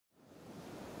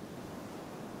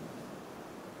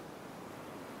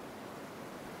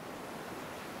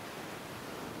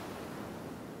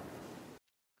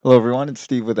Hello everyone, it's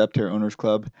Steve with Aptera Owners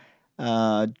Club.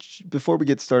 Before we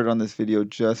get started on this video,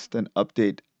 just an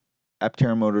update.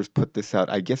 Aptera Motors put this out.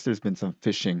 I guess there's been some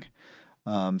phishing.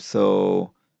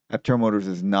 So Aptera Motors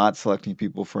is not selecting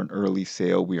people for an early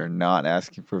sale. We are not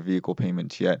asking for vehicle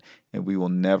payments yet, and we will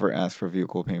never ask for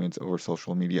vehicle payments over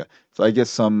social media. So I guess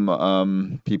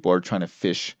some people are trying to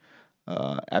fish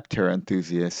Aptera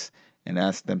enthusiasts and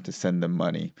ask them to send them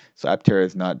money. So Aptera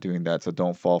is not doing that, so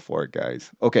don't fall for it,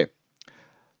 guys. Okay.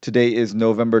 Today is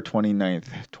November 29th,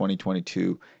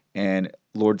 2022, and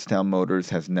Lordstown Motors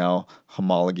has now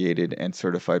homologated and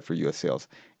certified for US sales.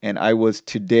 And I was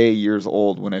today years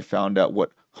old when I found out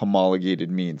what homologated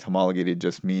means. Homologated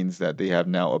just means that they have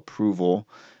now approval,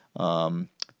 and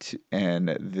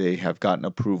they have gotten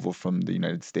approval from the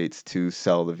United States to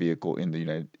sell the vehicle in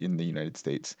the United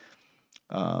States.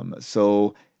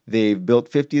 So they've built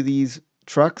 50 of these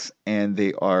trucks, and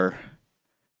they are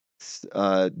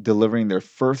delivering their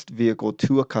first vehicle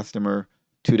to a customer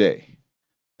today.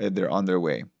 They're on their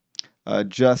way.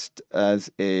 Just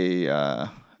as a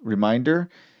reminder,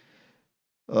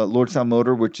 Lordstown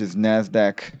Motor, which is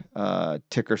NASDAQ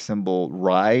ticker symbol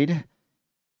RIDE,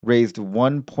 raised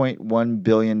 $1.1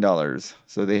 billion.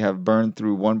 So they have burned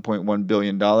through $1.1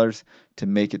 billion to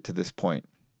make it to this point.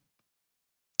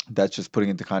 That's just putting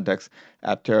into context.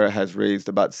 Aptera has raised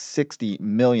about $60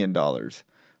 million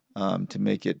to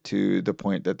make it to the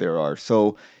point that there are.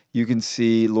 So you can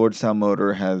see Lordstown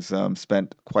Motor has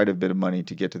spent quite a bit of money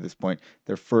to get to this point.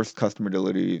 Their first customer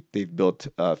delivery, they've built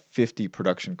 50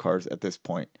 production cars at this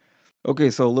point. Okay,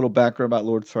 so a little background about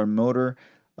Lordstown Motor.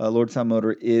 Lordstown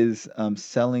Motor is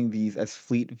selling these as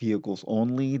fleet vehicles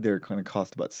only. They're going to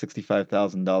cost about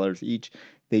 $65,000 each.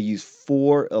 They use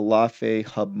 4 Elaphe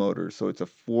hub motors, so it's a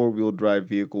 4-wheel drive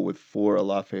vehicle with 4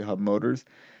 Elaphe hub motors.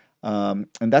 And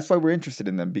that's why we're interested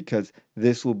in them, because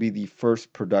this will be the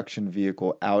first production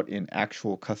vehicle out in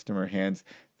actual customer hands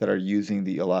that are using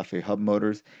the Elaphe hub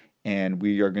motors. And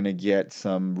we are going to get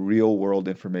some real world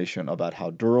information about how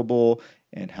durable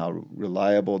and how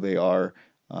reliable they are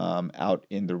out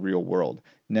in the real world.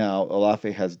 Now,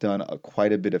 Elaphe has done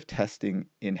quite a bit of testing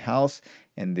in-house,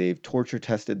 and they've torture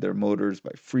tested their motors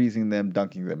by freezing them,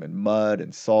 dunking them in mud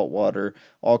and salt water,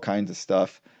 all kinds of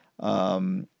stuff.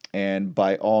 And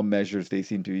by all measures, they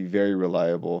seem to be very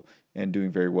reliable and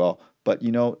doing very well. But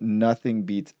you know, nothing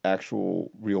beats actual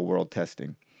real world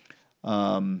testing.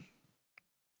 Um,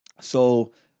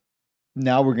 so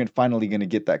now we're finally going to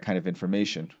get that kind of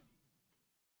information,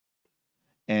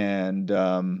 and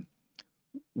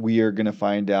we are going to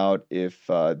find out if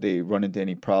they run into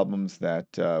any problems that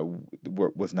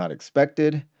was not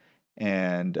expected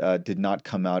and did not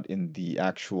come out in the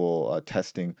actual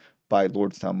testing by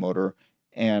Lordstown Motor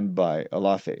and by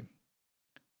Elaphe.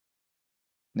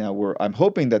 Now I'm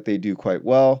hoping that they do quite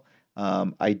well.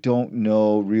 I don't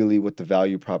know really what the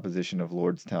value proposition of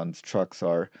Lordstown's trucks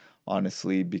are,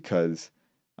 honestly, because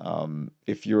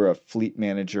if you're a fleet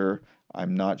manager,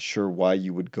 I'm not sure why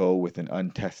you would go with an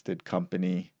untested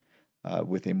company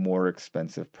with a more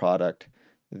expensive product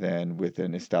than with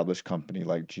an established company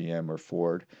like GM or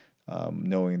Ford,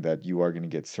 knowing that you are going to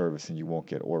get service and you won't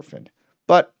get orphaned.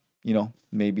 But you know,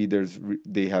 maybe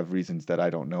they have reasons that I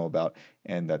don't know about,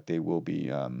 and that they will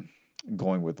be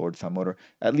going with Lordstown Motor.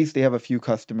 At least they have a few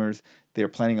customers. They're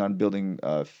planning on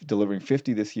delivering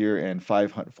 50 this year and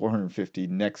 450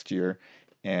 next year,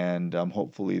 and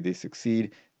hopefully they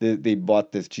succeed. They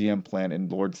bought this GM plant in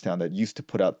Lordstown that used to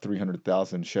put out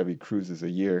 300,000 Chevy Cruzes a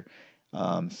year.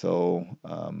 Now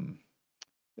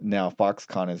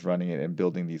Foxconn is running it and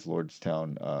building these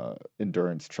Lordstown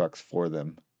endurance trucks for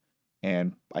them.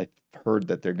 And I heard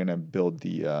that they're gonna build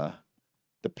the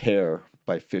Pear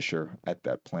by Fisher at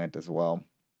that plant as well.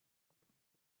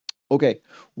 Okay,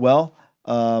 well,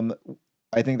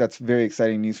 I think that's very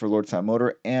exciting news for Lordstown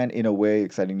Motor, and in a way,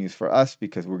 exciting news for us,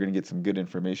 because we're gonna get some good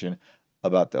information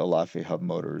about the Elaphe hub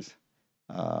motors,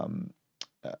 um,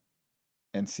 uh,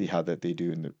 and see how that they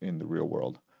do in the real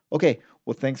world. Okay,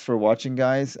 well, thanks for watching,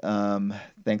 guys.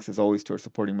 Thanks as always to our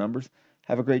supporting members.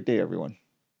 Have a great day, everyone.